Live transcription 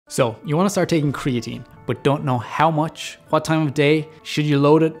So you want to start taking creatine, but don't know how much, what time of day, should you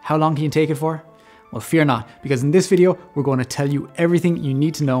load it, how long can you take it for? Well, fear not, because in this video, we're going to tell you everything you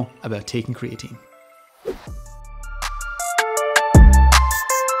need to know about taking creatine.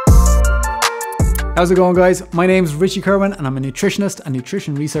 How's it going, guys? My name is Richie Kirwan and I'm a nutritionist and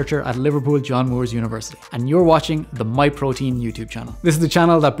nutrition researcher at Liverpool John Moores University. And you're watching the Myprotein YouTube channel. This is the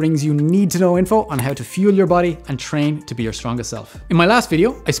channel that brings you need-to-know info on how to fuel your body and train to be your strongest self. In my last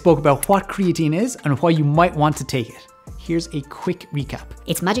video, I spoke about what creatine is and why you might want to take it. Here's a quick recap.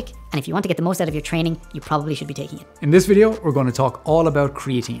 It's magic, and if you want to get the most out of your training, you probably should be taking it. In this video, we're going to talk all about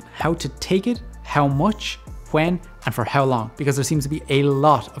creatine, how to take it, how much, when, and for how long, because there seems to be a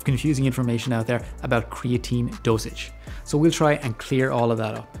lot of confusing information out there about creatine dosage. So we'll try and clear all of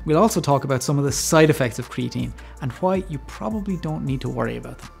that up. We'll also talk about some of the side effects of creatine and why you probably don't need to worry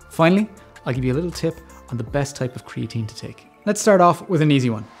about them. Finally, I'll give you a little tip on the best type of creatine to take. Let's start off with an easy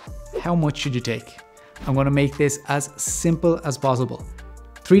one. How much should you take? I'm going to make this as simple as possible.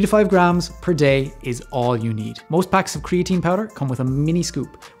 3 to 5 grams per day is all you need. Most packs of creatine powder come with a mini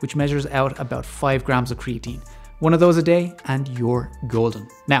scoop, which measures out about 5 grams of creatine. One of those a day and you're golden.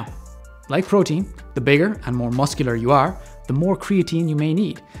 Now, like protein, the bigger and more muscular you are, the more creatine you may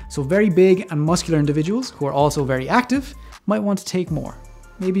need. So very big and muscular individuals who are also very active might want to take more,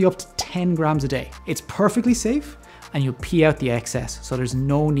 maybe up to 10 grams a day. It's perfectly safe and you'll pee out the excess, so there's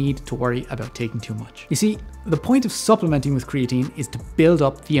no need to worry about taking too much. You see, the point of supplementing with creatine is to build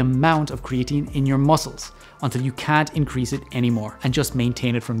up the amount of creatine in your muscles until you can't increase it anymore and just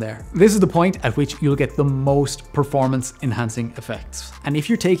maintain it from there. This is the point at which you'll get the most performance enhancing effects. And if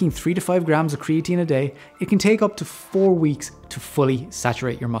you're taking 3 to 5 grams of creatine a day, it can take up to 4 weeks to fully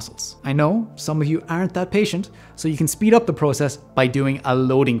saturate your muscles. I know some of you aren't that patient, so you can speed up the process by doing a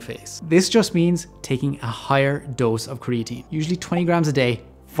loading phase. This just means taking a higher dose of creatine, usually 20 grams a day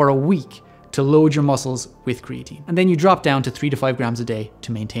for a week, to load your muscles with creatine. And then you drop down to 3 to 5 grams a day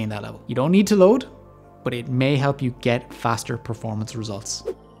to maintain that level. You don't need to load, but it may help you get faster performance results.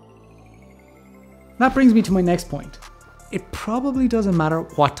 That brings me to my next point. It probably doesn't matter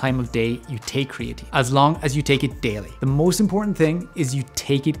what time of day you take creatine, as long as you take it daily. The most important thing is you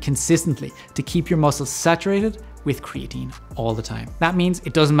take it consistently to keep your muscles saturated with creatine all the time. That means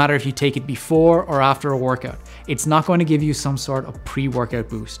it doesn't matter if you take it before or after a workout. It's not going to give you some sort of pre-workout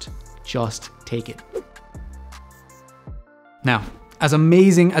boost. Just take it. Now, as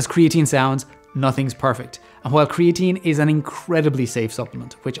amazing as creatine sounds, nothing's perfect. And while creatine is an incredibly safe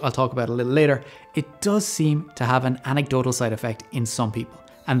supplement, which I'll talk about a little later, it does seem to have an anecdotal side effect in some people,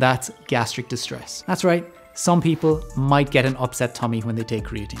 and that's gastric distress. That's right, some people might get an upset tummy when they take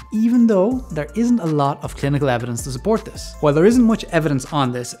creatine, even though there isn't a lot of clinical evidence to support this. While there isn't much evidence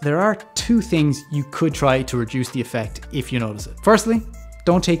on this, there are 2 things you could try to reduce the effect if you notice it. Firstly,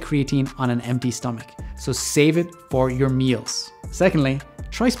 don't take creatine on an empty stomach, so save it for your meals. Secondly,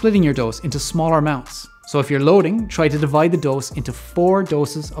 try splitting your dose into smaller amounts. So if you're loading, try to divide the dose into 4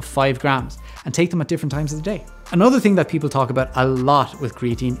 doses of 5 grams and take them at different times of the day. Another thing that people talk about a lot with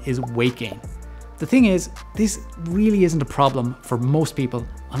creatine is weight gain. The thing is, this really isn't a problem for most people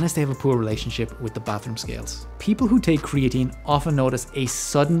unless they have a poor relationship with the bathroom scales. People who take creatine often notice a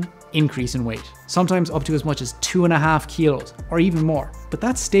sudden increase in weight, sometimes up to as much as 2.5 kilos or even more. But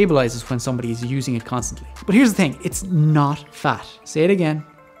that stabilizes when somebody is using it constantly. But here's the thing, it's not fat. Say it again,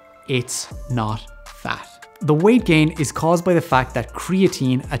 it's not fat. The weight gain is caused by the fact that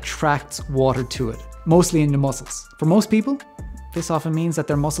creatine attracts water to it, mostly in the muscles. For most people, this often means that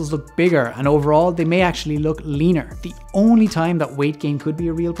their muscles look bigger and overall they may actually look leaner. The only time that weight gain could be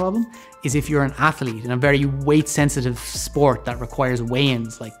a real problem is if you're an athlete in a very weight sensitive sport that requires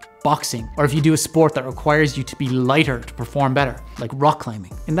weigh-ins like boxing, or if you do a sport that requires you to be lighter to perform better, like rock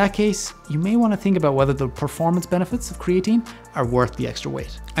climbing. In that case, you may want to think about whether the performance benefits of creatine are worth the extra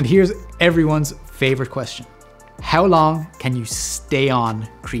weight. And here's everyone's favorite question. How long can you stay on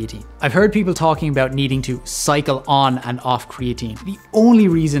creatine? I've heard people talking about needing to cycle on and off creatine. The only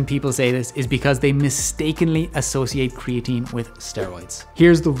reason people say this is because they mistakenly associate creatine with steroids.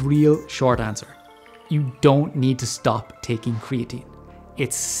 Here's the real short answer. You don't need to stop taking creatine.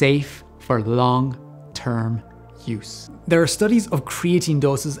 It's safe for long-term use. There are studies of creatine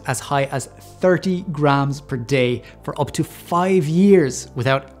doses as high as 30 grams per day for up to 5 years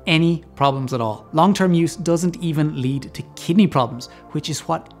without any problems at all. Long-term use doesn't even lead to kidney problems, which is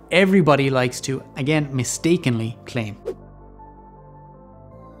what everybody likes to, again, mistakenly claim.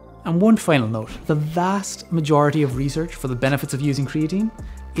 And one final note, the vast majority of research for the benefits of using creatine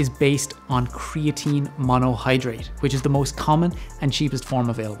is based on creatine monohydrate, which is the most common and cheapest form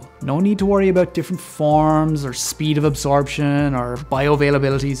available. No need to worry about different forms or speed of absorption or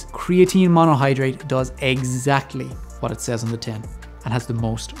bioavailabilities. Creatine monohydrate does exactly what it says on the tin and has the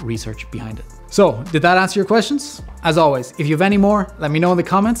most research behind it. So, did that answer your questions? As always, if you have any more, let me know in the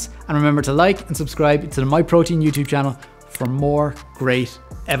comments, and remember to like and subscribe to the Myprotein YouTube channel for more great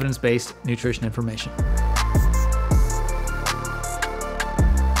evidence-based nutrition information.